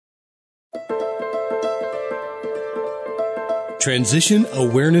Transition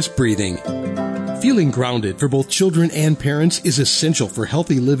Awareness Breathing. Feeling grounded for both children and parents is essential for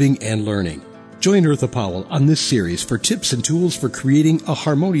healthy living and learning. Join Eartha Powell on this series for tips and tools for creating a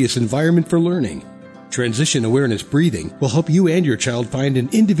harmonious environment for learning. Transition Awareness Breathing will help you and your child find an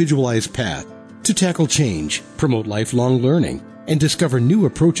individualized path to tackle change, promote lifelong learning, and discover new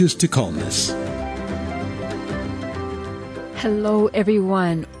approaches to calmness. Hello,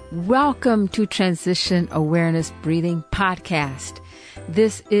 everyone. Welcome to Transition Awareness Breathing Podcast.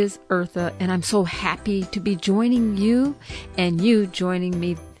 This is Eartha, and I'm so happy to be joining you and you joining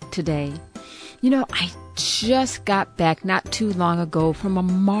me today. You know, I just got back not too long ago from a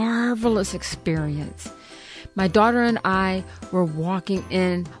marvelous experience. My daughter and I were walking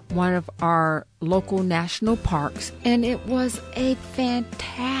in one of our local national parks, and it was a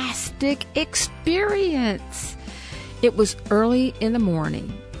fantastic experience. It was early in the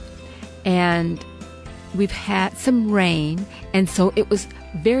morning, and we've had some rain, and so it was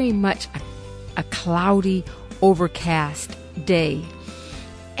very much a cloudy, overcast day.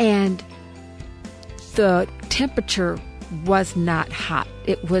 And the temperature was not hot.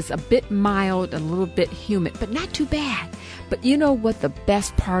 It was a bit mild, a little bit humid, but not too bad. But you know what the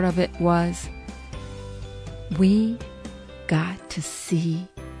best part of it was? We got to see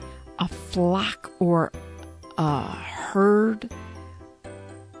a flock or a herd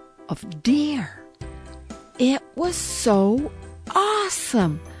of deer. It was so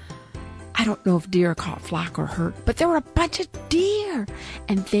awesome. I don't know if deer are called flock or herd, but there were a bunch of deer,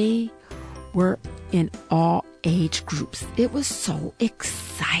 and they were in all age groups. It was so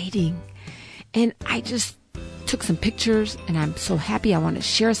exciting. And I just took some pictures, and I'm so happy. I want to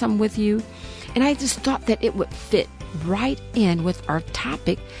share some with you. And I just thought that it would fit right in with our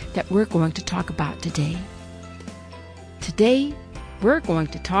topic that we're going to talk about today. Today, we're going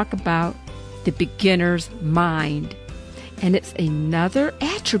to talk about the beginner's mind. And it's another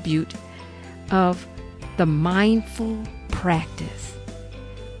attribute of the mindful practice.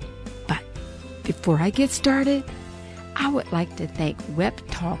 But before I get started, I would like to thank Web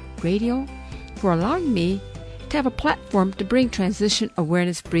Talk Radio for allowing me to have a platform to bring Transition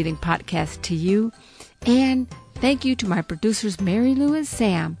Awareness Breathing Podcast to you. And thank you to my producers, Mary Lou and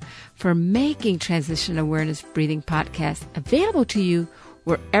Sam, for making Transition Awareness Breathing Podcast available to you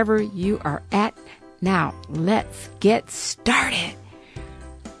wherever you are at. Now, let's get started.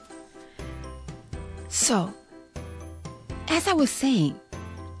 So, as I was saying,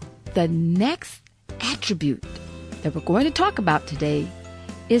 the next attribute that we're going to talk about today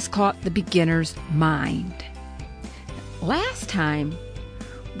is called the beginner's mind. Last time,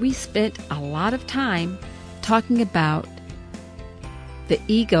 we spent a lot of time talking about the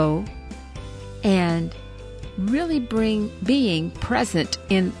ego and really being present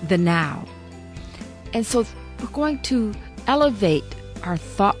in the now. And so we're going to elevate our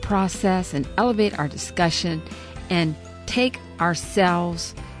thought process and elevate our discussion and take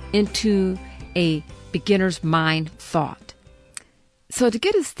ourselves into a beginner's mind thought. So to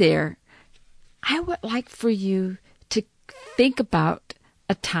get us there, I would like for you to think about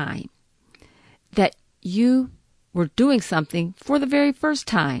a time that you were doing something for the very first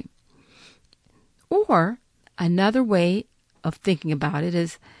time. Or another way of thinking about it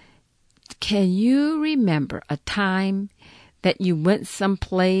is, can you remember a time that you went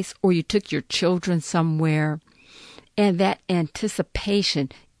someplace or you took your children somewhere and that anticipation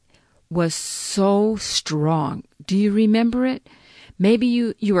was so strong? Do you remember it? Maybe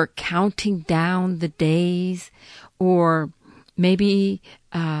you were counting down the days, or maybe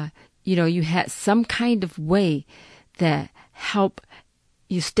you had some kind of way that helped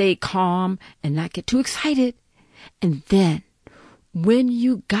you stay calm and not get too excited. And then when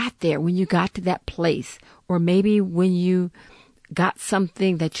you got there, when you got to that place, or maybe when you got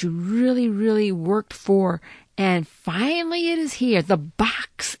something that you really, really worked for, and finally it is here, the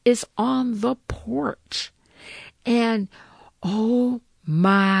box is on the porch. And oh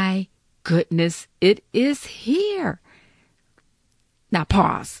my goodness, it is here. Now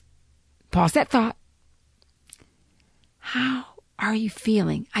pause that thought. How are you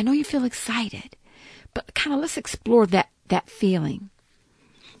feeling? I know you feel excited, but kind of let's explore that feeling,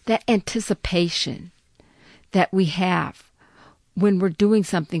 that anticipation that we have when we're doing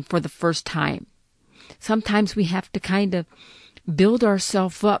something for the first time. Sometimes we have to kind of build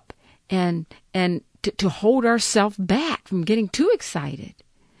ourselves up and to hold ourselves back from getting too excited.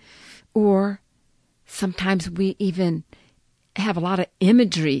 Or sometimes we even have a lot of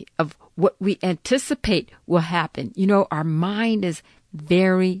imagery of what we anticipate will happen. You know, our mind is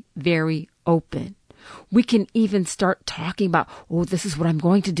very, very open. We can even start talking about, oh, this is what I'm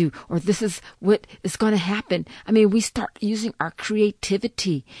going to do, or this is what is going to happen. I mean, we start using our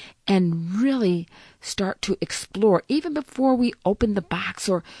creativity and really start to explore, even before we open the box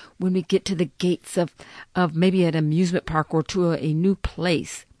or when we get to the gates of maybe an amusement park or to a new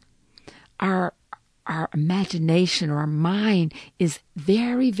place. Our imagination or our mind is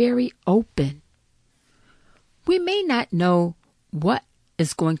very, very open. We may not know what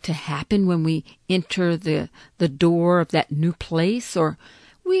is going to happen when we enter the door of that new place, or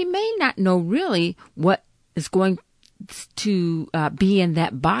we may not know really what is going to be in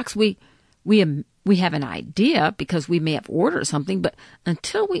that box. We have an idea because we may have ordered something, but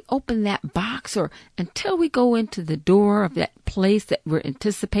until we open that box or until we go into the door of that place that we're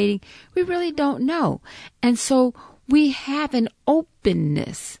anticipating, we really don't know. And so we have an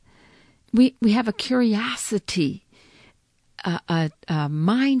openness. We have a curiosity, a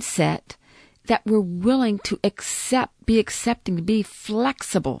mindset that we're willing to be accepting, to be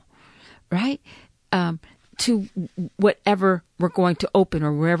flexible, right? To whatever we're going to open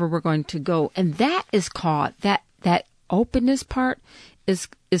or wherever we're going to go. And that is called, that openness part is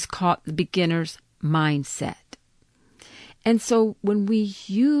called the beginner's mindset. And so when we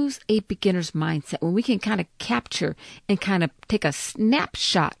use a beginner's mindset, when we can kind of capture and kind of take a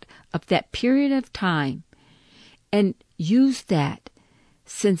snapshot of that period of time and use that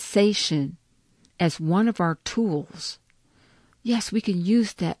sensation as one of our tools, yes, we can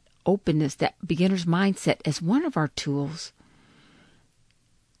use that openness, that beginner's mindset as one of our tools.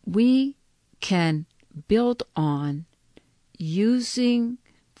 We can build on using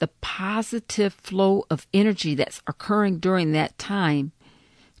the positive flow of energy that's occurring during that time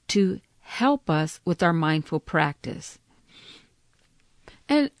to help us with our mindful practice.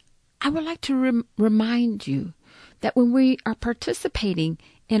 And I would like to remind you that when we are participating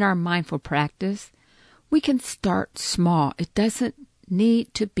in our mindful practice, we can start small. It doesn't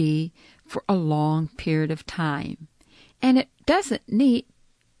need to be for a long period of time. And it doesn't need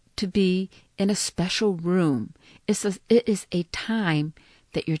to be in a special room. It is a time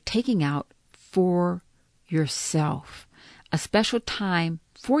that you're taking out for yourself. A special time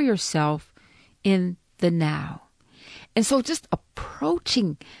for yourself in the now. And so just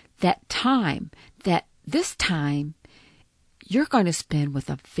approaching that time, that this time you're going to spend with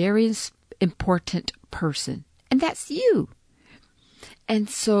a very important person, and that's you. And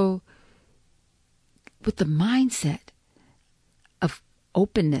so with the mindset of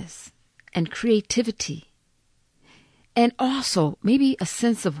openness and creativity, and also maybe a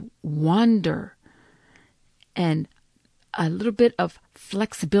sense of wonder and a little bit of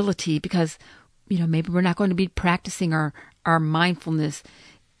flexibility, because, maybe we're not going to be practicing our mindfulness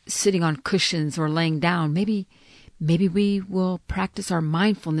sitting on cushions or laying down. Maybe we will practice our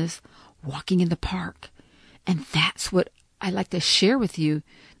mindfulness walking in the park. And that's what I'd like to share with you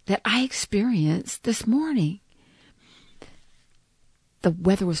that I experienced this morning. The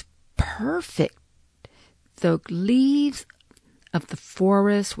weather was perfect. The leaves of the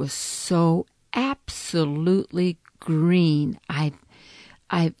forest was so absolutely green.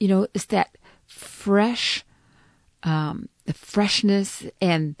 It's that fresh, the freshness,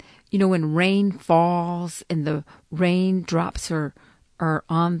 and when rain falls and the raindrops are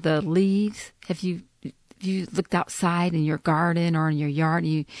on the leaves. Have you looked outside in your garden or in your yard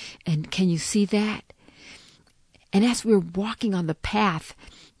and can you see that? And as we're walking on the path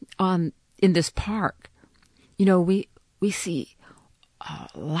in this park, we see a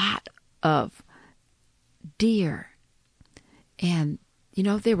lot of deer, and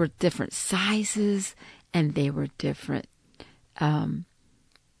they were different sizes and they were different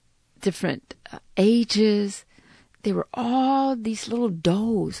ages. They were all these little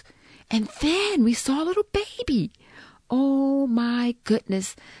does. And then we saw a little baby. Oh my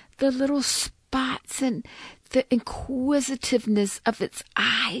goodness. The little spots and the inquisitiveness of its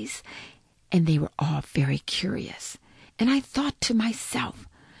eyes. And they were all very curious. And I thought to myself,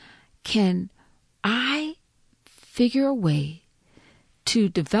 can I figure a way to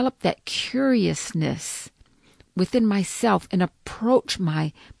develop that curiousness within myself and approach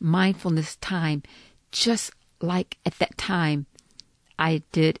my mindfulness time just like at that time I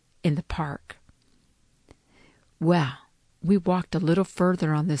did in the park? Well, we walked a little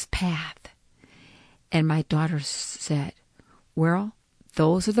further on this path, and my daughter said, well,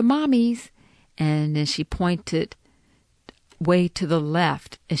 those are the mommies. And then she pointed way to the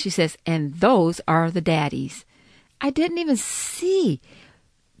left, and she says, and those are the daddies. I didn't even see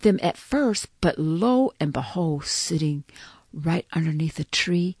them at first, but lo and behold, sitting right underneath a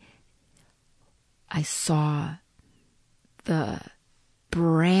tree, I saw the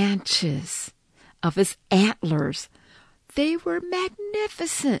branches of his antlers. They were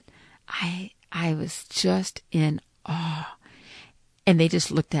magnificent. I was just in awe. And they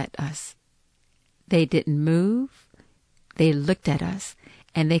just looked at us. They didn't move. They looked at us,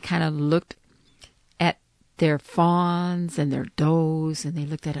 and they kind of looked at their fawns and their does, and they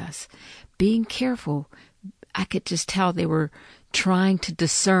looked at us. Being careful, I could just tell they were trying to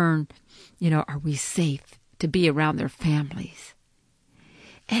discern, are we safe to be around their families?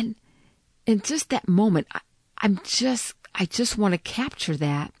 And in just that moment, I just want to capture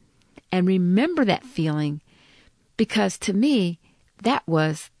that and remember that feeling, because to me, that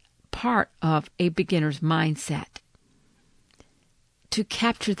was part of a beginner's mindset. To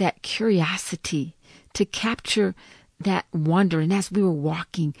capture that curiosity, to capture that wonder. And as we were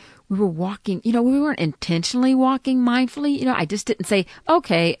walking, we weren't intentionally walking mindfully. I just didn't say,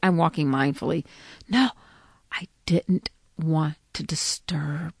 okay, I'm walking mindfully. No, I didn't want to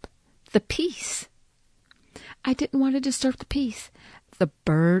disturb the peace. I didn't want to disturb the peace. The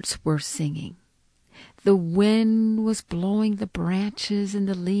birds were singing. The wind was blowing the branches and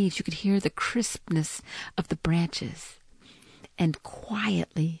the leaves. You could hear the crispness of the branches. And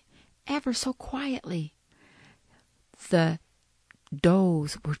quietly, ever so quietly, the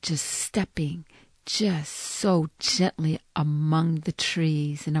does were just stepping just so gently among the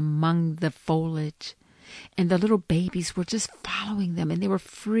trees and among the foliage. And the little babies were just following them, and they were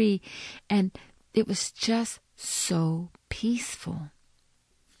free. And it was just so peaceful.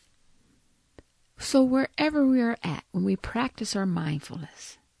 So wherever we are at, when we practice our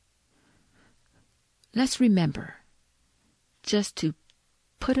mindfulness, let's remember just to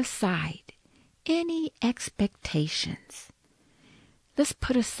put aside any expectations. Let's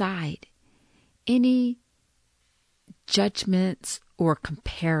put aside any judgments or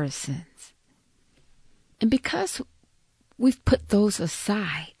comparisons. And because we've put those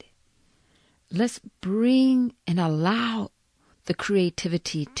aside, let's bring and allow the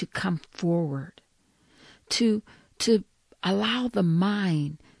creativity to come forward, to allow the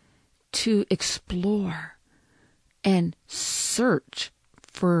mind to explore and search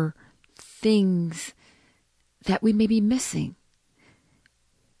for things that we may be missing.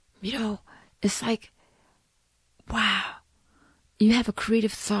 It's like, wow, you have a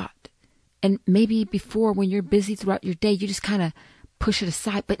creative thought. And maybe before, when you're busy throughout your day, you just kind of push it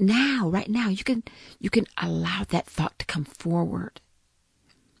aside. But now, right now, you can allow that thought to come forward.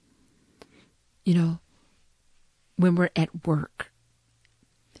 When we're at work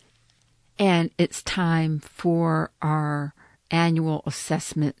and it's time for our annual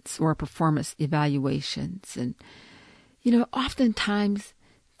assessments or performance evaluations. And, oftentimes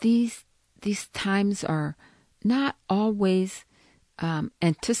these times are not always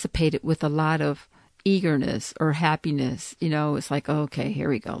anticipated with a lot of eagerness or happiness. It's like, okay, here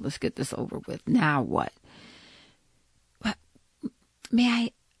we go. Let's get this over with. Now what? But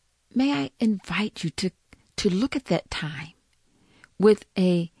may I invite you to look at that time with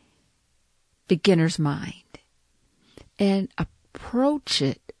a beginner's mind and approach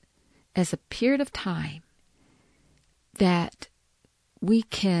it as a period of time that we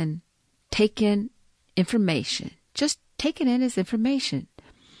can take in information. Just take it in as information,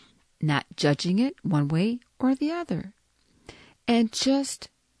 not judging it one way or the other, and just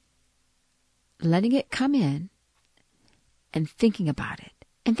letting it come in and thinking about it.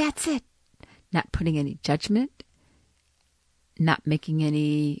 And that's it. Not putting any judgment, not making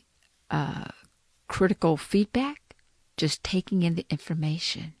any critical feedback, just taking in the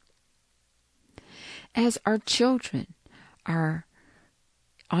information. As our children are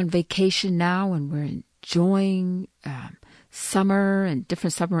on vacation now and we're enjoying summer and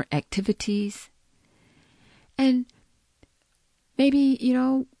different summer activities, and maybe,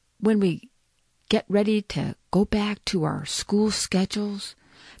 when we get ready to go back to our school schedules,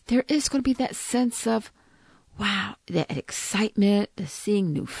 there is going to be that sense of, wow, that excitement to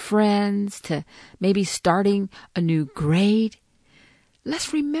seeing new friends, to maybe starting a new grade.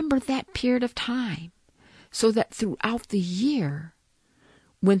 Let's remember that period of time so that throughout the year,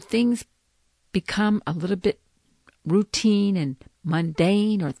 when things become a little bit routine and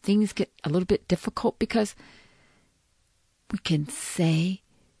mundane, or things get a little bit difficult, because we can say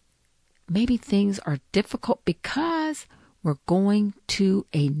maybe things are difficult because we're going to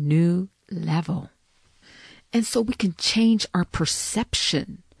a new level. And so we can change our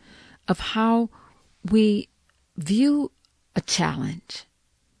perception of how we view a challenge.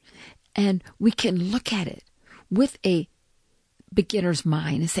 And we can look at it with a beginner's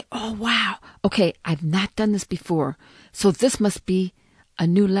mind and say, oh, wow, okay, I've not done this before. So this must be a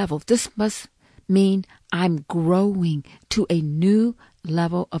new level. This must mean I'm growing to a new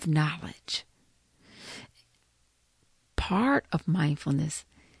level of knowledge. part of mindfulness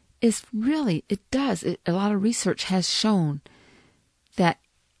is really, a lot of research has shown that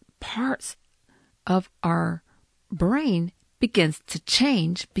parts of our brain begins to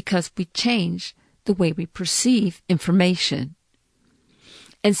change because we change the way we perceive information.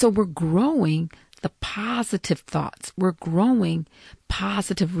 And so we're growing the positive thoughts. We're growing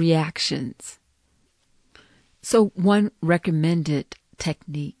positive reactions. So one recommended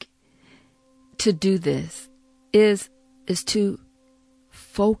technique to do this is to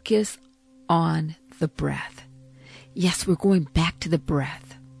focus on the breath. Yes, we're going back to the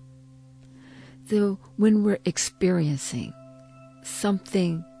breath. So when we're experiencing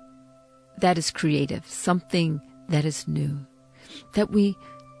something that is creative, something that is new, that we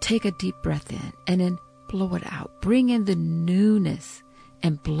take a deep breath in and then blow it out. Bring in the newness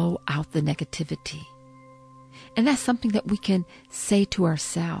and blow out the negativity. And that's something that we can say to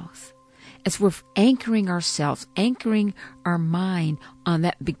ourselves as we're anchoring ourselves, anchoring our mind on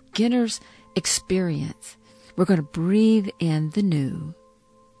that beginner's experience. We're going to breathe in the new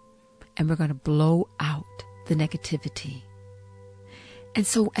and we're going to blow out the negativity. And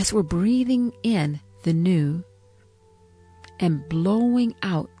so as we're breathing in the new and blowing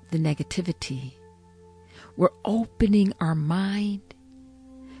out the negativity, we're opening our mind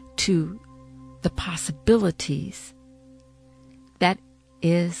to the possibilities that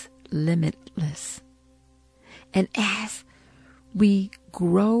is limitless. And as we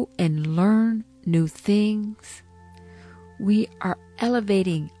grow and learn new things, we are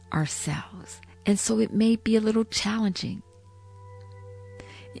elevating ourselves. And so it may be a little challenging.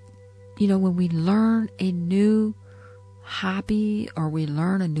 You know, when we learn a new hobby or we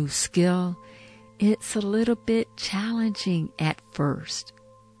learn a new skill, it's a little bit challenging at first.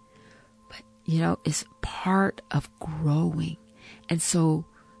 But, you know, it's part of growing. And so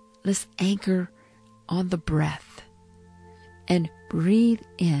let's anchor on the breath and breathe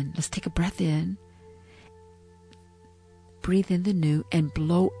in. Let's take a breath in, breathe in the new, and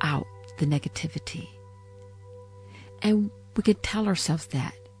blow out the negativity. And we can tell ourselves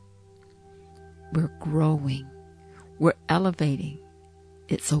that we're growing, we're elevating,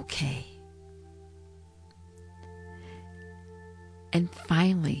 it's okay. And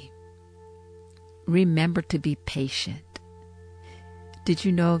finally, remember to be patient. Did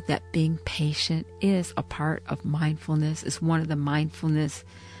you know that being patient is a part of mindfulness, is one of the mindfulness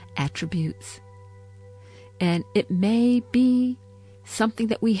attributes? And it may be something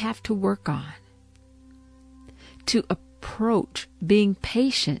that we have to work on. To approach being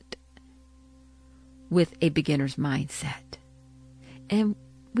patient with a beginner's mindset. And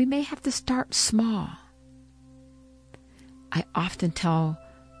we may have to start small. I often tell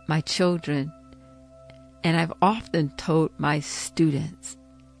my children, and I've often told my students,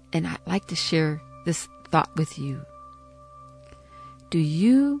 and I'd like to share this thought with you. Do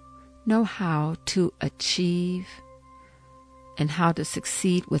you know how to achieve and how to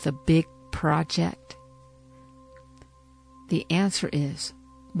succeed with a big project? The answer is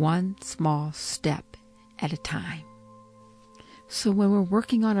one small step at a time. So when we're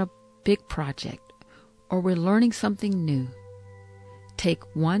working on a big project or we're learning something new, take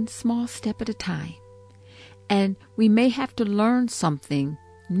one small step at a time. And we may have to learn something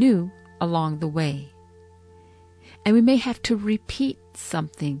new along the way. And we may have to repeat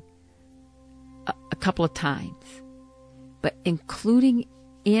something a couple of times. But including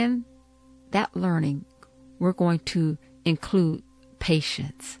in that learning, we're going to include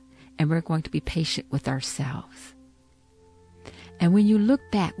patience. And we're going to be patient with ourselves. And when you look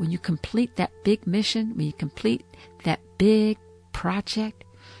back, when you complete that big mission, when you complete that big project,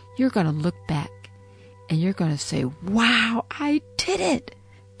 you're going to look back and you're going to say, wow, I did it.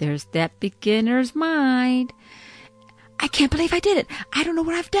 There's that beginner's mind. I can't believe I did it. I don't know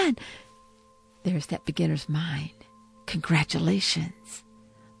what I've done. There's that beginner's mind. Congratulations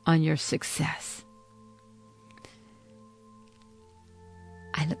on your success.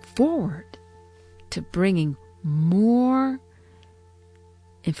 I look forward to bringing more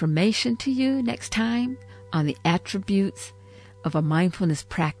information to you next time on the attributes of a mindfulness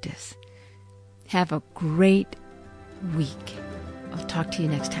practice. Have a great week. I'll talk to you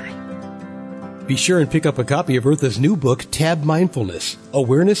next time. Be sure and pick up a copy of Eartha's new book, Tab Mindfulness,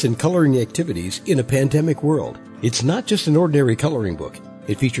 Awareness and Coloring Activities in a Pandemic World. It's not just an ordinary coloring book.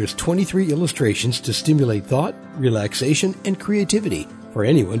 It features 23 illustrations to stimulate thought, relaxation, and creativity for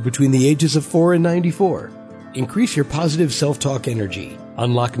anyone between the ages of 4 and 94. Increase your positive self-talk energy.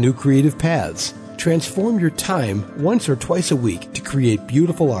 Unlock new creative paths. Transform your time once or twice a week to create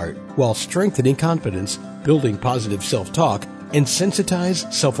beautiful art while strengthening confidence, building positive self-talk, and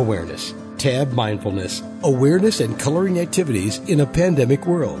sensitize self-awareness. tab Mindfulness, Awareness and Coloring Activities in a Pandemic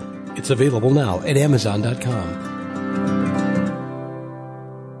World. It's available now at Amazon.com.